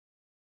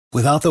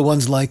Without the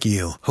ones like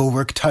you, who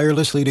work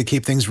tirelessly to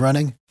keep things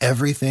running,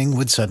 everything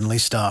would suddenly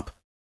stop.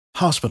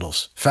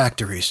 Hospitals,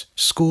 factories,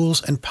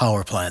 schools, and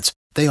power plants,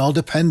 they all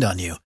depend on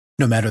you.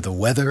 No matter the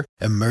weather,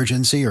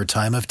 emergency, or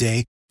time of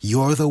day,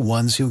 you're the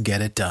ones who get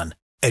it done.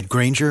 At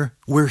Grainger,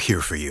 we're here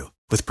for you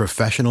with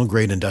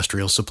professional-grade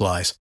industrial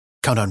supplies.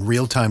 Count on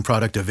real-time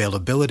product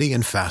availability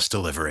and fast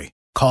delivery.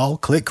 Call,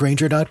 click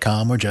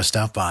Grainger.com, or just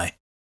stop by.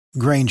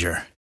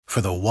 Grainger, for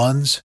the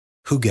ones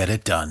who get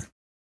it done.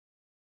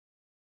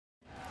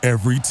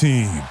 Every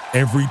team,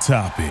 every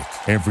topic,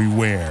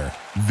 everywhere.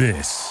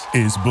 This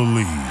is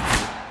Believe.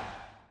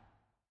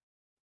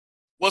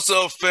 What's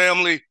up,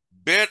 family?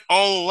 Bet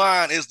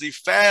Online is the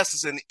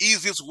fastest and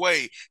easiest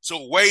way to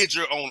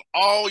wager on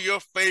all your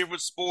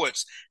favorite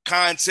sports,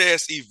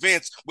 contests,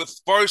 events with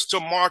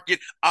first-to-market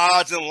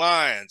odds and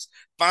lines.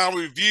 Find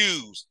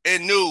reviews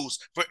and news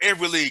for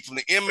every league from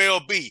the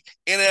MLB,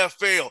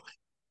 NFL,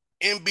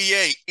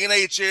 NBA,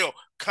 NHL,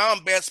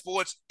 combat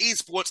sports,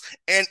 esports,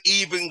 and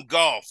even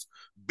golf.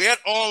 Bet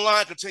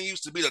Online continues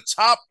to be the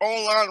top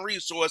online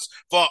resource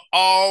for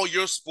all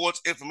your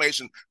sports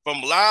information,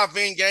 from live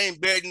in-game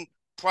betting,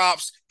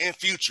 props, and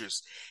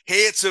futures.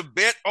 Head to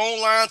Bet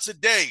Online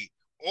today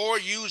or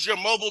use your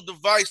mobile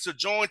device to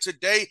join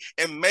today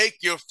and make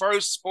your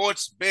first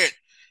sports bet.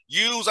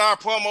 Use our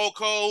promo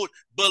code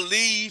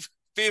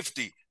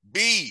BELIEVE50,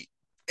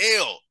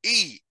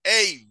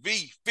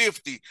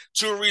 BLEAV50,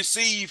 to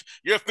receive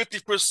your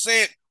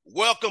 50%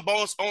 welcome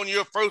bonus on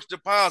your first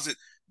deposit.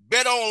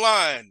 Bet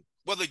Online,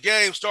 where the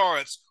game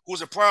starts,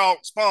 who's a proud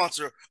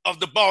sponsor of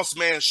the Boss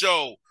Man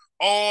Show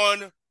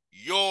on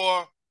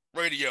your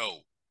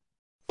radio.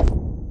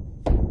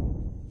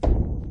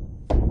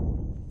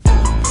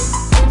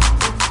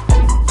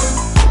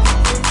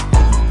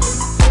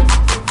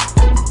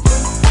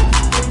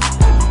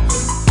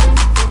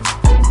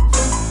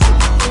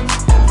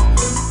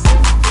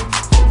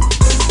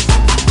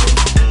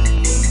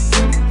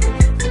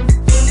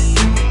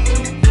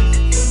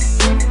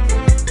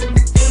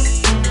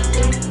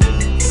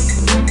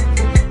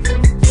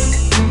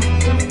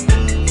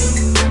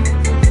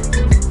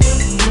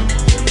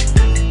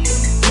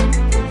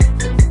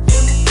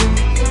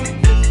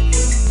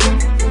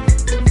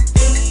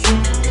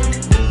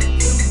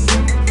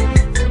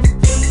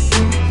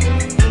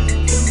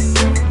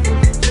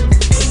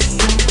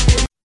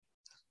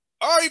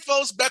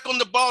 Folks, back on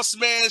the Boss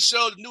Man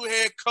Show, the new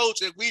head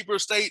coach at Weber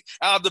State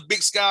out of the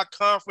Big Sky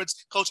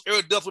Conference. Coach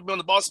Eric Duff will be on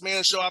the Boss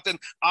Man Show out in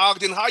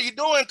Ogden. How you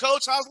doing,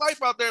 Coach? How's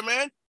life out there,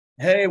 man?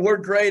 Hey, we're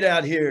great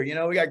out here. You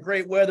know, we got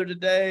great weather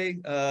today.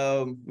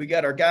 We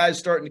got our guys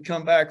starting to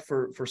come back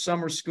for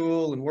summer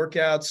school and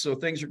workouts, so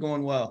things are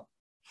going well.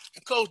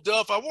 Coach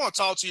Duff, I want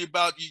to talk to you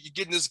about you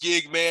getting this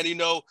gig, man. You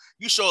know,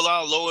 you show a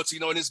lot of loyalty. You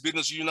know, in this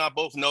business, you and I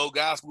both know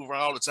guys move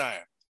around all the time.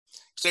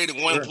 Stayed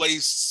in one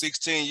place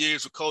 16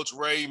 years with Coach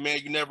Ray, man.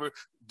 You never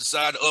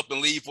decided to up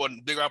and leave for a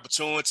bigger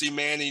opportunity,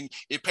 man, and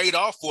it paid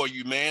off for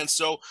you, man.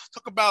 So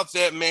talk about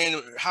that,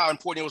 man, how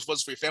important it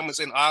was for your family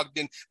in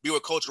Ogden, be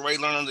with Coach Ray,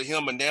 learn under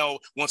him, and now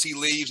once he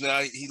leaves,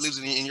 now he leaves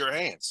it in your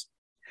hands.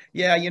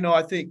 Yeah, you know,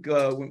 I think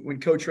when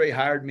Coach Ray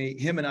hired me,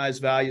 him and I's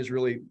values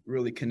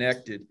really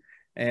connected.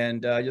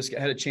 And I just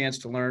had a chance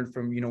to learn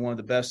from, you know, one of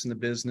the best in the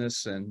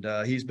business. And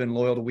he's been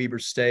loyal to Weber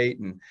State.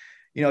 And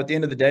you know, at the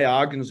end of the day,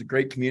 Ogden is a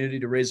great community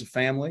to raise a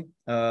family.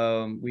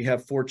 We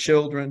have 4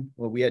 children.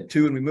 Well, we had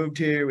 2 when we moved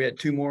here. We had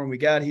 2 more when we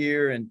got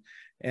here.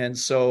 And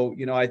so,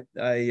 you know,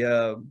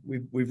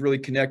 we've really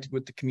connected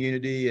with the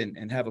community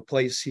and have a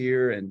place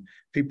here, and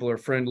people are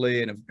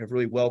friendly and have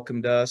really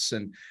welcomed us.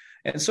 And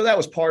so that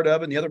was part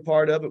of it. And the other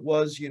part of it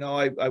was, you know,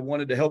 I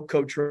wanted to help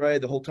Coach Ray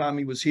the whole time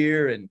he was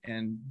here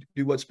and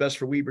do what's best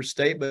for Weber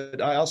State.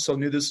 But I also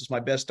knew this was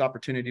my best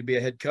opportunity to be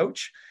a head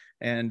coach.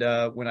 And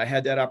when I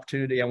had that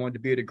opportunity, I wanted to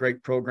be at a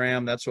great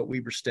program. That's what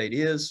Weber State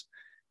is.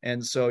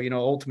 And so, you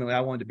know, ultimately,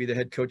 I wanted to be the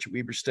head coach at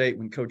Weber State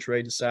when Coach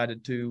Ray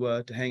decided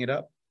to hang it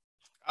up.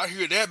 I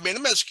hear that, man.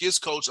 Let me ask you this,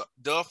 Coach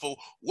Duff.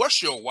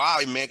 What's your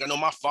why, man? I know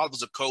my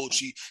father's a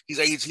coach. He'll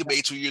be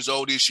 82 years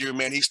old this year,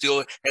 man. He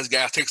still has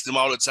guys texting him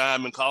all the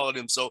time and calling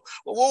him. So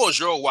what was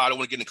your why to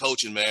want to get into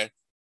coaching, man?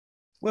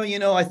 Well, you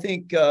know, I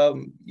think,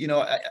 you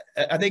know,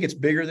 I think it's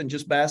bigger than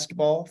just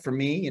basketball for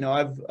me. You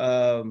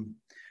know,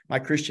 my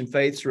Christian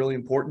faith is really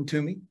important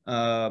to me.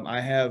 I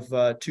have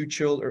 2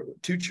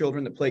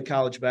 children that play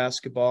college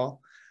basketball.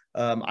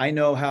 I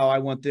know how I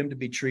want them to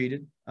be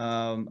treated.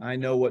 I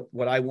know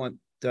what I want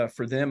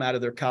for them out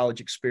of their college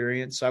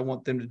experience. I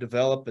want them to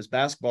develop as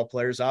basketball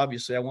players.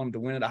 Obviously, I want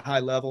them to win at a high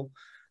level.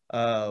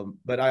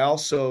 But I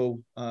also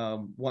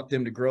want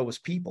them to grow as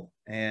people.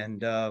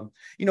 And,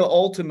 you know,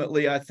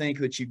 ultimately, I think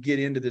that you get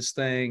into this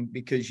thing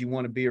because you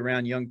want to be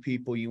around young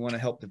people. You want to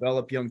help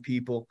develop young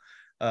people.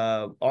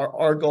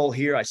 Our goal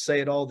here, I say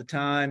it all the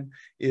time,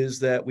 is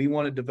that we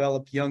want to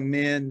develop young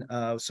men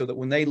so that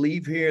when they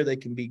leave here, they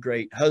can be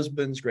great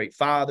husbands, great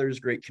fathers,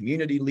 great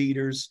community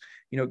leaders,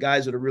 you know,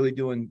 guys that are really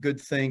doing good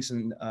things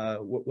in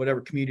whatever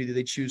community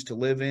they choose to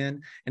live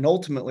in. And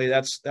ultimately,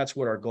 that's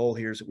what our goal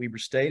here is at Weber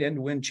State, and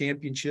to win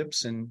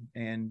championships and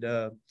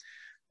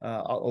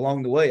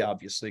along the way,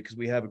 obviously, because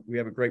we have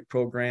a great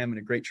program and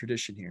a great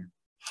tradition here.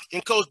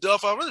 And Coach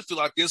Duff, I really feel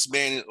like this,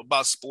 man,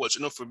 about sports.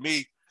 For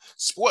me,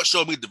 sports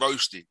showed me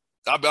diversity.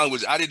 I'll be honest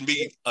with you, I didn't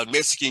be a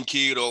Mexican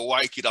kid or a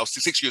white kid. I was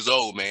 6 years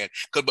old, man.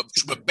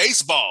 But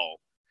baseball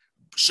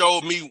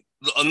showed me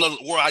another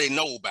world I didn't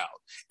know about.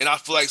 And I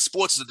feel like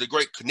sports is the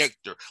great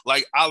connector.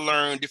 Like, I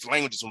learned different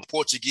languages from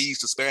Portuguese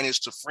to Spanish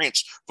to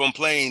French from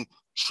playing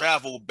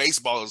travel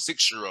baseball as a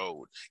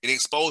 6-year-old. It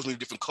exposed me to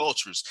different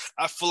cultures.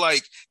 I feel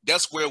like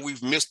that's where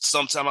we've missed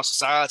sometimes our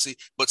society,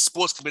 but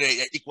sports can be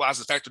an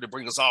equalizing factor to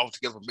bring us all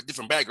together from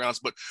different backgrounds.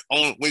 But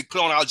when we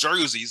put on our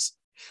jerseys,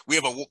 we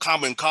have a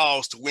common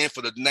cause to win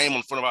for the name on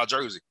the front of our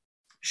jersey.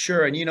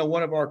 Sure. And,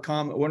 one of our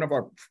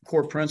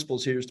core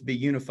principles here is to be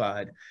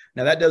unified.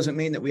 Now, that doesn't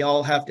mean that we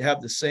all have to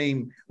have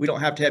we don't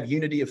have to have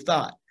unity of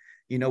thought.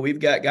 We've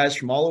got guys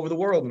from all over the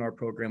world in our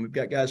program. We've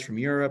got guys from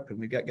Europe, and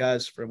we've had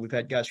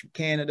guys from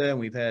Canada, and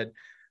we've had,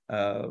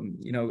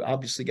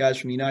 obviously guys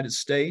from the United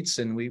States.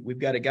 And we've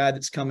got a guy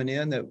that's coming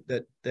in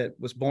that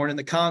was born in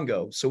the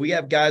Congo. So we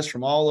have guys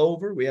from all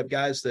over. We have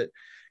guys that,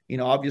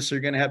 obviously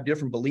are going to have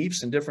different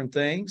beliefs and different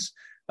things.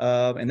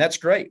 And that's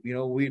great.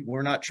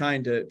 We're not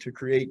trying to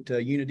create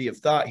unity of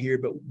thought here,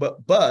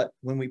 but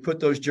when we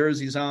put those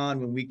jerseys on,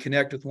 when we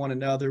connect with one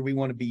another, we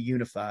want to be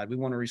unified. We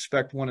want to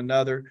respect one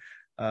another.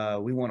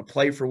 We want to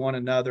play for one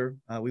another.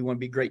 We want to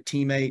be great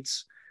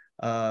teammates.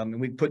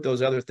 And we put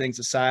those other things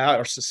aside.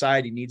 Our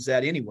society needs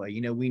that anyway.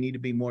 We need to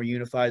be more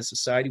unified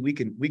society. We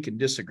can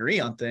disagree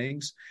on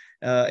things,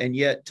 and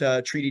yet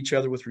treat each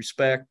other with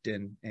respect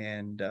and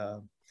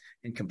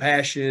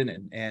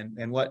compassion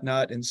and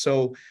whatnot. And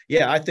so,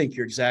 yeah, I think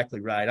you're exactly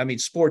right. I mean,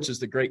 sports is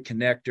the great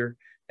connector,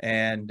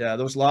 and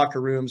those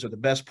locker rooms are the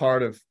best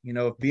part of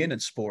being in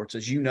sports,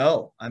 as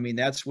I mean,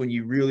 that's when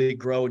you really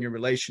grow in your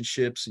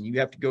relationships, and you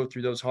have to go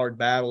through those hard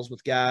battles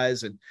with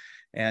guys,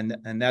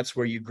 and that's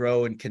where you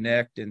grow and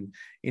connect. And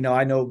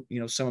I know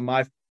some of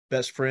my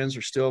best friends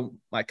are still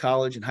my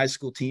college and high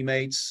school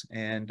teammates,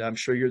 and I'm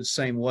sure you're the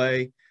same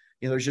way.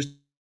 There's just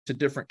a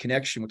different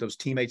connection with those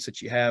teammates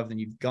that you have, and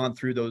you've gone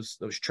through those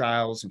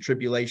trials and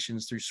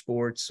tribulations through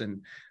sports,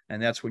 and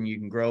that's when you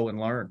can grow and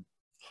learn.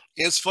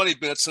 It's funny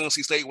being at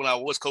Tennessee State when I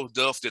was Coach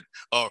Duff that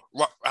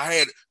I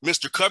had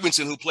Mr.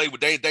 Covington, who played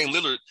with Dame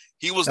Lillard.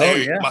 He was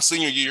there my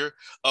senior year.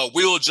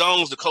 Will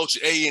Jones, the coach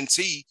at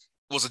A&T,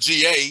 was a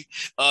GA.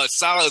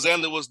 Cy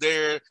Alexander was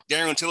there.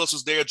 Darian Tillis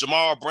was there.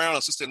 Jamal Brown,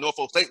 assistant at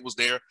Norfolk State, was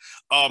there.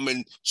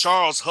 And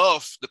Charles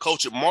Huff, the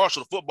coach at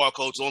Marshall, the football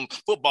coach on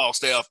football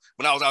staff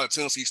when I was out at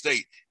Tennessee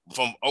State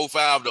from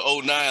 05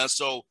 to 09.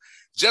 So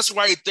just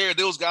right there,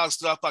 those guys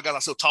stuff I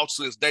still talk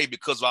to this day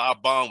because of our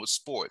bond with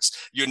sports,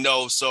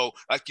 So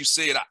like you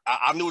said,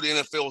 I knew the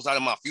NFL was not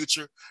in my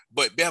future,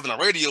 but having a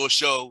radio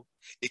show,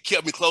 it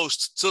kept me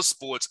close to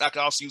sports. I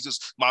can also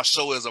use my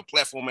show as a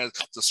platform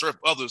to serve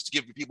others, to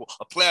give people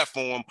a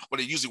platform where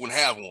they usually wouldn't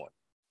have one.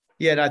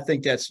 Yeah, and I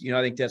think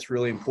that's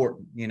really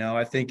important.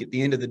 I think at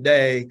the end of the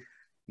day,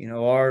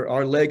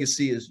 our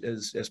legacy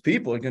as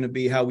people are going to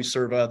be how we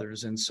serve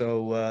others. And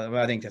so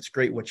I think that's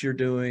great what you're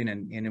doing.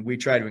 And we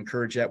try to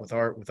encourage that with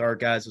our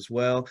guys as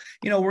well.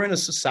 We're in a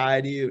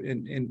society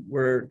and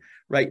we're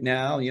right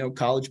now,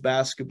 college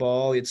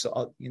basketball, it's,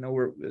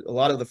 we're a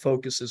lot of the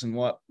focus is in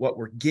what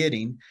we're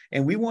getting.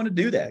 And we want to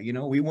do that.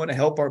 We want to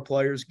help our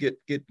players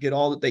get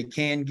all that they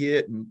can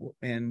get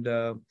and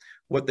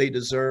what they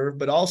deserve,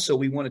 but also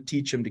we want to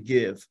teach them to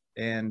give.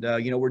 And,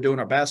 we're doing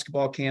our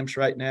basketball camps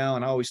right now.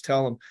 And I always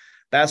tell them,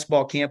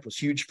 basketball camp was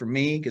huge for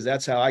me because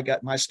that's how I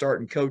got my start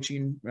in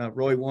coaching.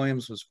 Roy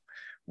Williams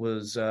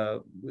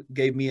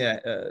gave me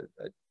a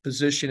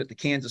position at the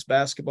Kansas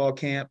basketball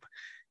camp,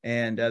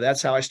 and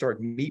that's how I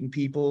started meeting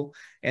people.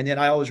 And then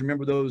I always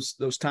remember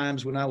those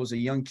times when I was a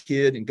young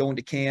kid and going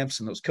to camps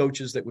and those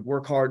coaches that would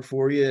work hard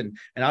for you.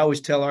 And I always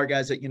tell our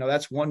guys that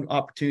that's one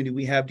opportunity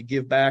we have to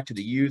give back to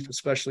the youth,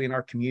 especially in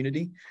our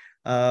community.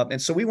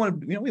 And so we want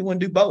to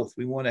do both.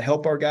 We want to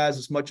help our guys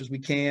as much as we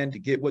can to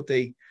get what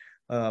they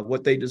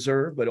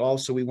deserve, but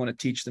also we want to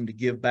teach them to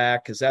give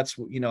back, because that's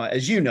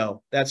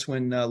that's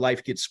when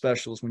life gets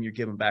special, is when you're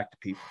giving back to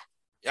people.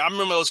 Yeah, I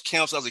remember those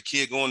camps as a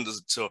kid going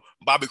to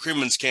Bobby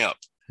Freeman's camp.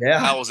 Yeah,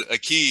 I was a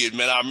kid,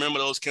 man. I remember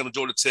those camps at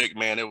Georgia Tech,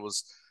 man. It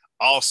was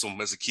awesome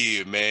as a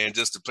kid, man,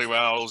 just to play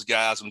around all those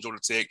guys from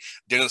Georgia Tech,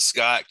 Dennis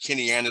Scott,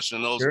 Kenny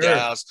Anderson, those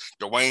guys,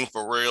 Dwayne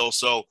Farrell.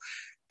 So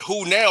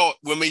who now,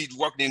 when me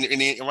working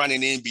around in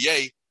the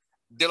NBA,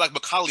 they're like my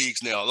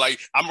colleagues now. Like,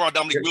 I'm around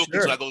Dominique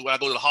Wilkins when I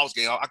go to the Hawks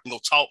game. I can go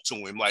talk to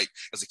him. Like,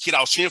 as a kid,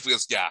 I was cheering for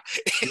this guy.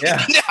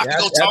 Yeah, now I can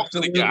go talk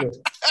to the guy.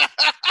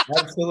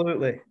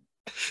 Absolutely.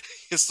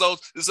 So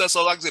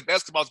like I said,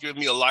 basketball's giving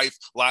me a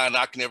lifeline.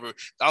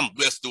 I'm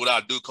blessed to do what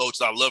I do,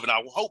 Coach. I love it. And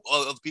I hope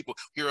other people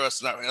hear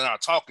us and are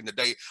talking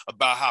today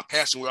about how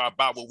passionate we are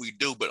about what we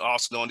do, but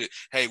also knowing that,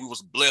 hey, we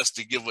was blessed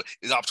to give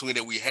the opportunity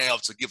that we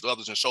have to give to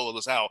others and show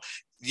others how,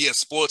 yes,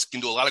 sports can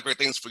do a lot of great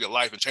things for your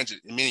life and change it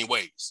in many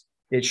ways.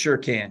 It sure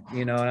can,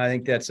 and I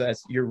think that's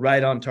you're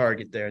right on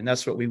target there. And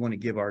that's what we want to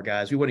give our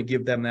guys. We want to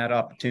give them that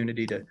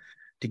opportunity to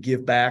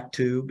give back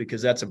to,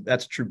 because that's a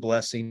true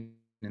blessing.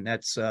 And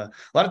that's a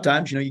lot of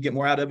times, you get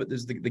more out of it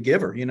as the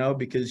giver,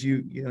 because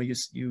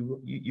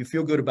you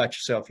feel good about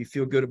yourself. You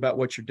feel good about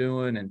what you're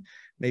doing, and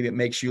maybe it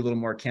makes you a little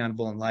more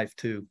accountable in life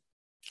too.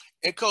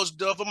 And Coach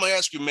Duff, I'm gonna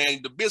ask you,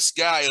 man, the Big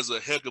Sky is a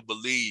heck of a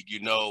league.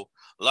 A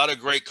lot of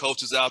great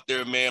coaches out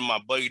there, man. My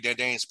buddy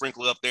Dane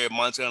Sprinkler up there at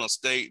Montana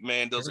State,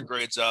 man, does a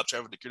great job.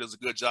 Trevor DeCure does a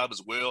good job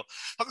as well.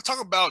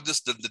 Talk about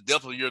just the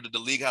depth of the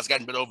league has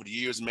gotten better over the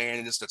years, man,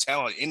 and just the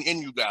talent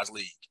in you guys'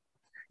 league.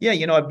 Yeah,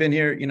 I've been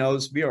here,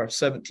 this will be our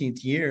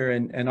 17th year,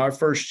 and our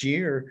first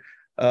year,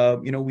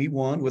 we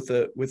won with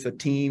a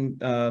team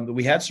that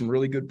we had some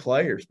really good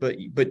players, but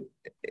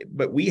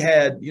we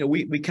had,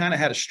 we kind of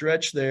had a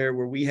stretch there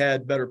where we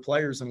had better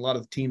players than a lot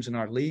of the teams in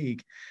our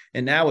league.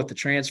 And now with the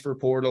transfer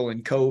portal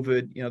and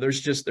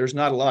COVID, there's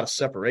not a lot of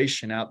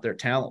separation out there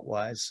talent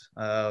wise.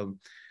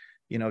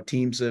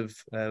 Teams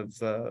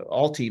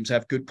all teams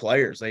have good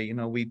players.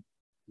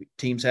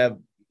 Teams have,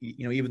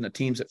 even the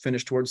teams that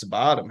finish towards the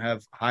bottom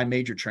have high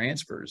major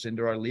transfers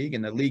into our league,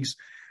 and the league's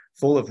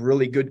full of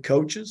really good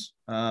coaches.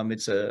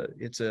 It's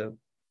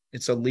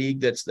a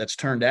league that's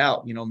turned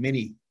out,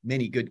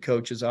 many good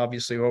coaches,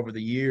 obviously, over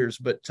the years,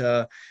 but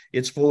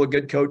it's full of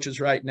good coaches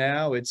right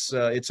now. It's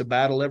a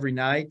battle every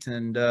night,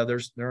 and there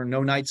are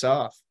no nights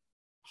off.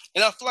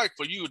 And I feel like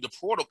for you, the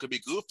portal could be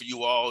good for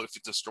you all if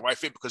it's the right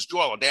fit, because you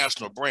all a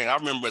national brand. I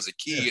remember as a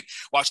kid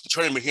watching the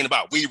tournament, hearing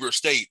about Weber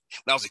State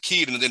when I was a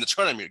kid, and then the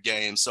tournament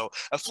game. So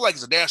I feel like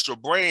it's a national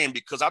brand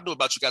because I knew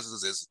about you guys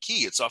as a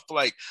kid. So I feel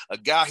like a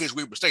guy here's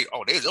Weber State.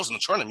 Oh, they was in the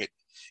tournament.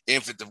 And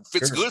if it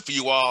fits good for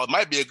you all, it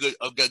might be a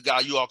good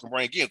guy you all can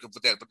bring in.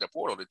 Put that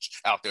portal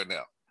out there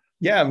now.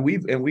 Yeah, and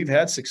we've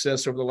had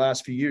success over the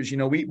last few years.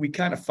 We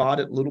kind of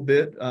fought it a little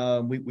bit.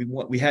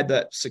 We had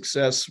that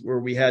success where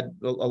we had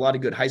a lot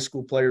of good high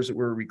school players that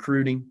were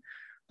recruiting.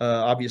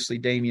 Obviously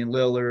Damian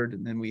Lillard,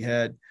 and then we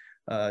had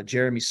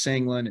Jeremy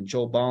Singland and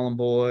Joel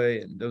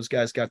Bollenboy, and those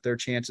guys got their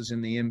chances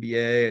in the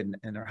NBA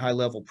and are high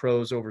level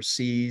pros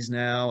overseas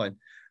now.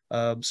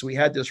 And so we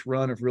had this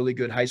run of really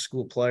good high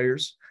school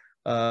players.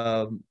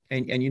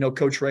 And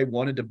Coach Ray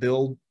wanted to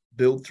build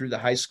through the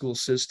high school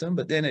system,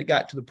 but then it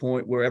got to the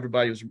point where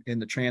everybody was in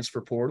the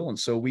transfer portal. And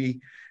so we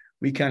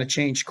kind of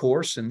changed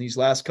course. And these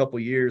last couple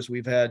of years,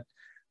 we've had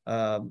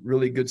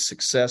really good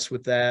success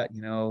with that.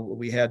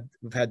 We've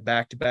had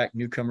back-to-back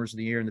newcomers of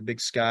the year in the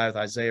Big Sky with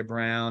Isaiah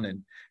Brown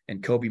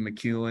and Kobe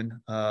McEwen.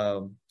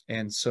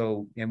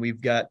 And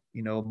we've got,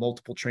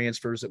 multiple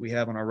transfers that we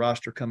have on our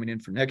roster coming in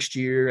for next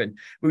year. And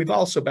we've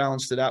also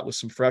balanced it out with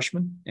some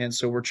freshmen. And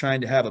so we're trying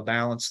to have a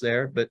balance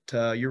there. But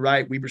you're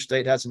right, Weber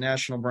State has a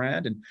national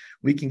brand, and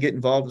we can get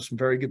involved with some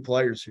very good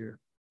players here.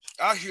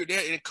 I hear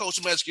that. And Coach,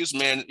 I'm asking you,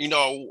 man, I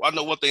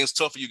know one thing is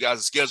tough for you guys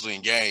is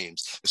scheduling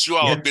games. But you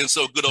all have been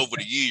so good over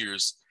the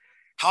years.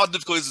 How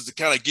difficult is it to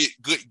kind of get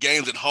good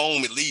games at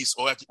home at least,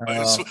 or with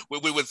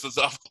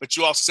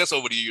you all success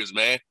over the years,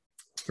 man?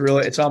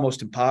 Really, it's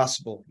almost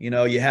impossible.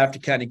 You have to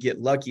kind of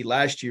get lucky.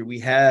 Last year we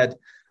had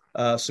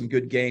some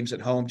good games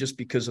at home just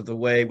because of the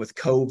way with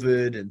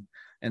COVID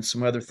and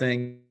some other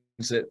things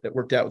that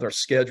worked out with our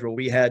schedule.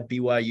 We had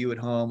BYU at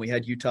home, we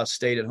had Utah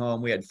State at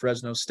home, we had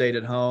Fresno State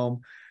at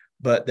home,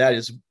 but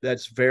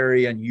that's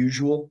very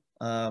unusual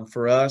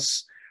for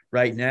us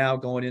right now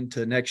going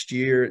into next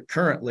year.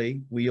 Currently,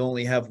 we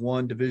only have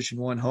one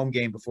Division I home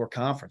game before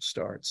conference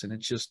starts. And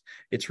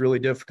it's really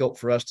difficult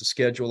for us to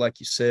schedule. Like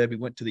you said, we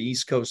went to the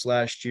East Coast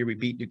last year. We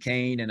beat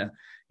Duquesne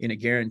in a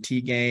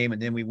guarantee game.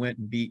 And then we went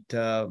and we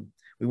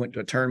went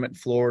to a tournament in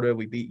Florida.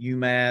 We beat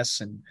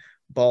UMass and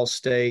Ball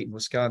State and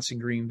Wisconsin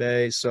Green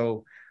Bay.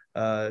 So,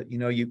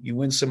 you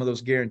win some of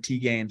those guarantee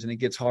games, and it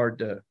gets hard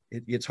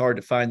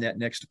to find that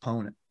next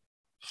opponent.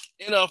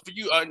 And for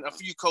you,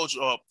 Coach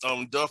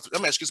Duff,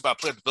 I'm asking about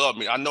player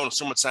development. I know in the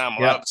summertime,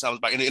 a lot of times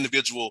about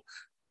individual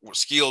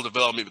skill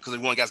development because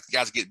we want guys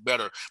to get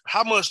better.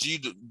 How much do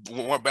you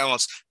want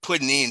balance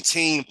putting in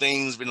team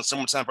things in the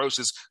summertime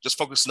versus just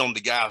focusing on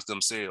the guys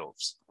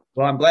themselves?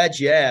 Well, I'm glad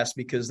you asked,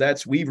 because I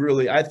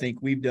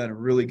think we've done a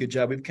really good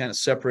job. We've kind of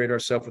separated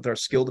ourselves with our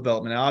skill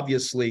development.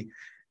 Obviously,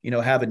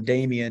 having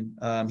Damian,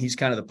 he's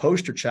kind of the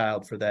poster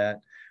child for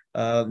that.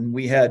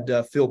 We had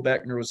Phil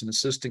Beckner was an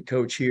assistant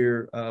coach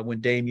here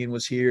when Damian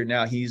was here.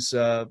 Now he's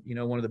one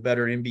of the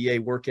better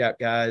NBA workout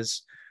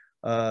guys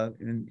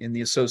in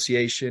the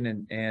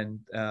association, and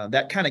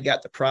that kind of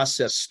got the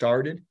process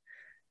started.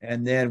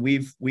 And then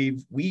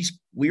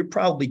we're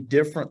probably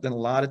different than a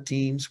lot of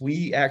teams.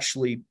 We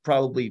actually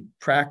probably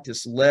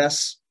practice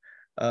less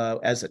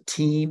as a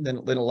team than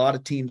a lot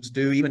of teams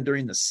do, even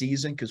during the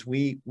season, because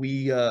we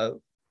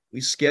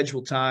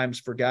schedule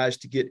times for guys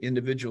to get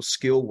individual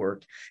skill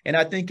work. And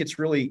I think it's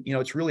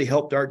really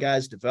helped our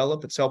guys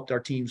develop. It's helped our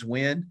teams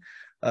win.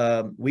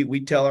 We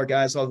tell our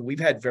guys, we've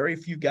had very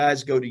few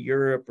guys go to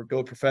Europe or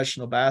go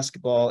professional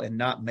basketball and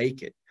not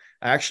make it.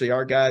 Actually,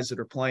 our guys that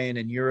are playing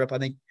in Europe, I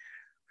think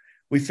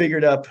we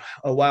figured up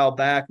a while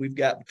back, we've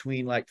got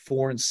between like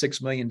 $4 and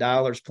 $6 million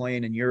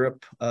playing in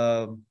Europe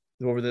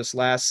over this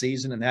last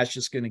season. And that's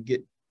just going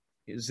to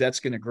is that's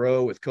going to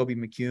grow with Kobe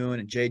McEwen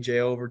and JJ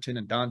Overton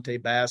and Dante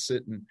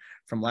Bassett, and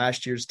from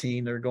last year's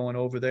team, they're going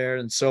over there.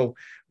 And so,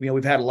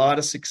 we've had a lot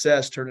of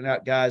success turning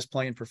out guys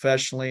playing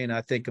professionally. And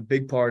I think a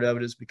big part of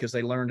it is because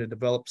they learn to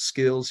develop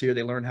skills here.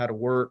 They learn how to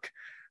work.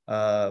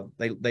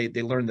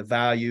 They learn the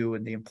value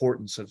and the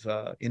importance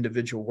of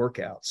individual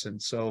workouts.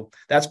 And so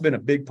that's been a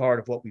big part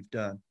of what we've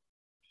done.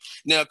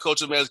 Now,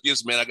 Coach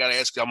Amezgis, man, I got to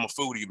ask you, I'm a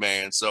foodie,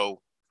 man.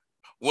 So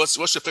what's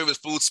your favorite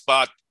food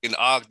spot in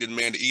Ogden,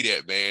 man, to eat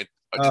at, man?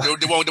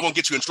 They won't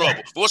get you in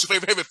trouble. But what's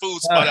your favorite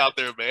food spot out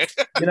there, man?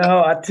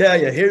 I tell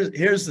you,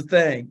 here's the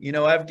thing.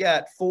 I've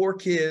got 4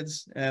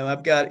 kids, and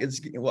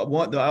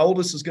the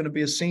oldest is going to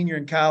be a senior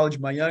in college.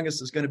 My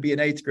youngest is going to be an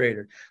 8th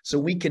grader. So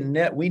we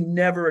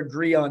never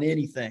agree on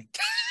anything,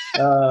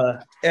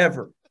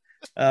 ever.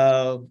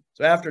 So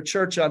after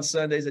church on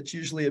Sundays, it's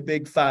usually a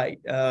big fight.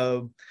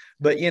 But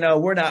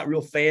we're not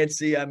real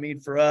fancy. I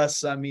mean, for us,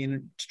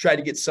 to try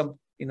to get something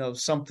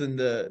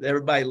that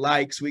everybody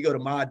likes. We go to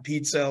Mod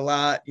Pizza a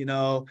lot,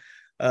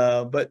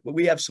 but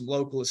we have some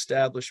local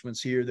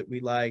establishments here that we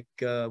like.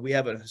 We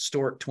have a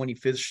historic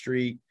 25th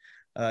Street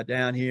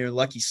down here.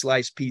 Lucky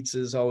Slice Pizza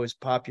is always a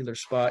popular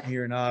spot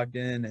here in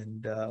Ogden.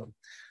 And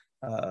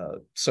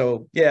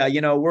so, yeah,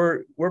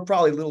 we're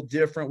probably a little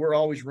different. We're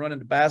always running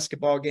to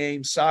basketball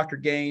games, soccer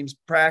games,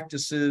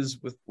 practices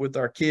with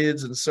our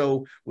kids. And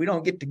so we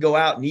don't get to go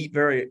out and eat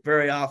very,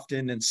 very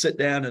often and sit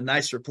down in a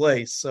nicer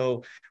place.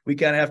 So we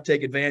kind of have to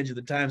take advantage of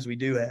the times we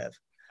do have.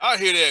 I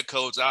hear that,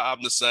 Coach.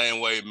 I'm the same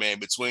way, man.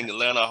 Between the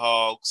Atlanta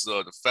Hawks,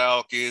 the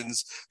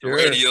Falcons, the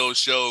radio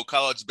show,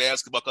 college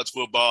basketball, college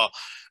football,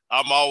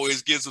 I'm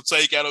always getting some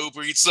takeout or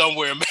Uber Eats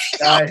somewhere, man.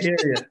 I hear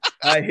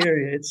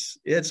you.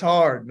 It's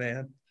hard,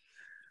 man.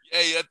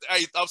 Hey,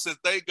 I'm saying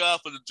thank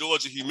God for the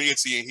Georgia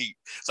humidity and heat,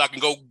 so I can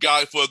go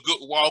out for a good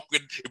walk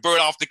and burn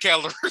off the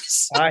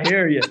calories. I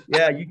hear you.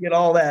 Yeah, you get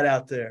all that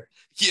out there.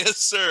 Yes,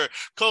 sir.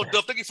 Coach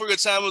Duff, thank you for your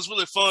time. It was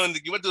really fun.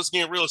 We'll do this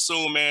again real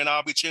soon, man.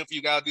 I'll be cheering for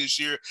you guys this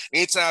year.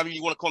 Anytime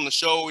you want to come on the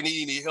show and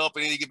need any help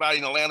and anybody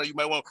in Atlanta, you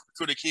might want to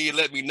recruit a kid,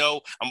 let me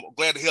know. I'm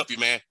glad to help you,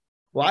 man.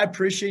 Well, I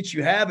appreciate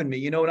you having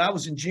me. When I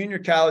was in junior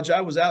college, I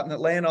was out in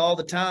Atlanta all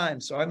the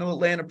time. So I know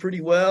Atlanta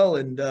pretty well,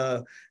 and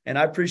I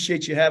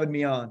appreciate you having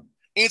me on.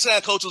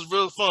 Anytime, Coach. It was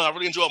really fun. I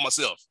really enjoyed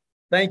myself.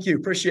 Thank you.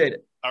 Appreciate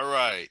it. All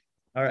right.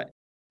 All right.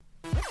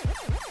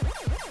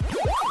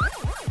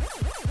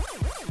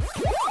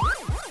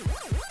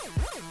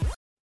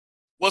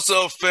 What's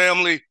up,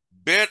 family?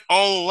 Bet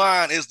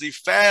Online is the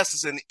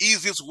fastest and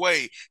easiest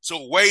way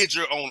to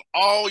wager on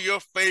all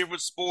your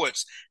favorite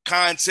sports,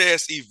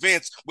 contests,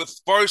 events with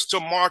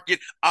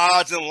first-to-market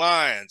odds and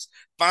lines.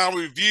 Find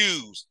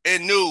reviews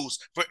and news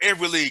for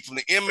every league from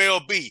the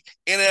MLB,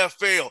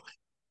 NFL,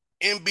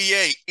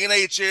 NBA,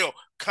 NHL,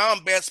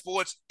 combat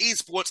sports,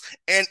 esports,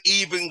 and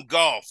even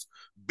golf.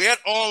 Bet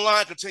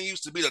Online continues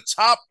to be the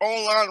top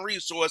online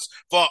resource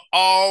for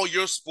all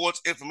your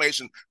sports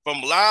information,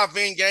 from live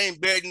in-game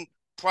betting,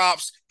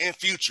 props, and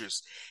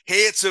futures.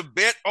 Head to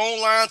Bet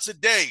Online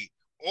today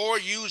or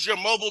use your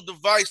mobile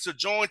device to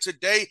join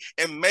today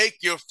and make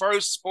your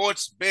first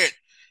sports bet.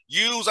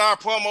 Use our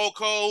promo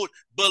code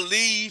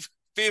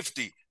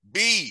BELIEVE50,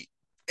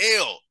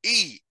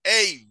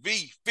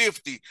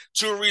 BLEAV50,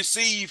 to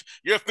receive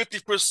your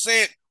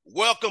 50%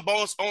 welcome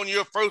bonus on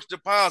your first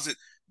deposit.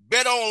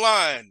 Bet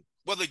Online,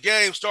 where the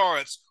game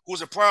starts,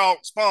 who's a proud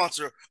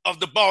sponsor of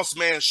the Boss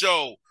Man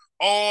Show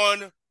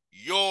on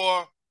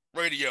your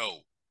radio.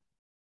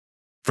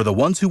 For the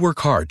ones who work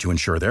hard to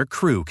ensure their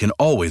crew can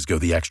always go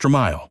the extra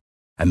mile,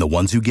 and the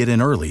ones who get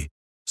in early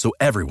so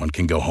everyone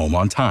can go home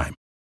on time,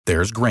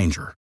 there's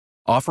Grainger,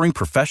 offering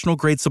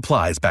professional-grade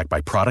supplies backed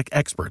by product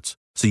experts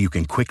so you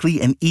can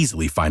quickly and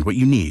easily find what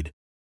you need.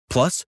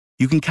 Plus,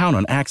 you can count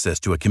on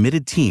access to a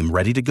committed team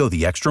ready to go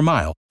the extra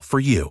mile for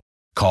you.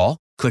 Call,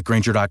 click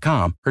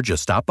Grainger.com, or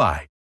just stop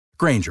by.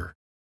 Grainger,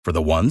 for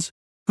the ones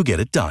who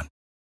get it done.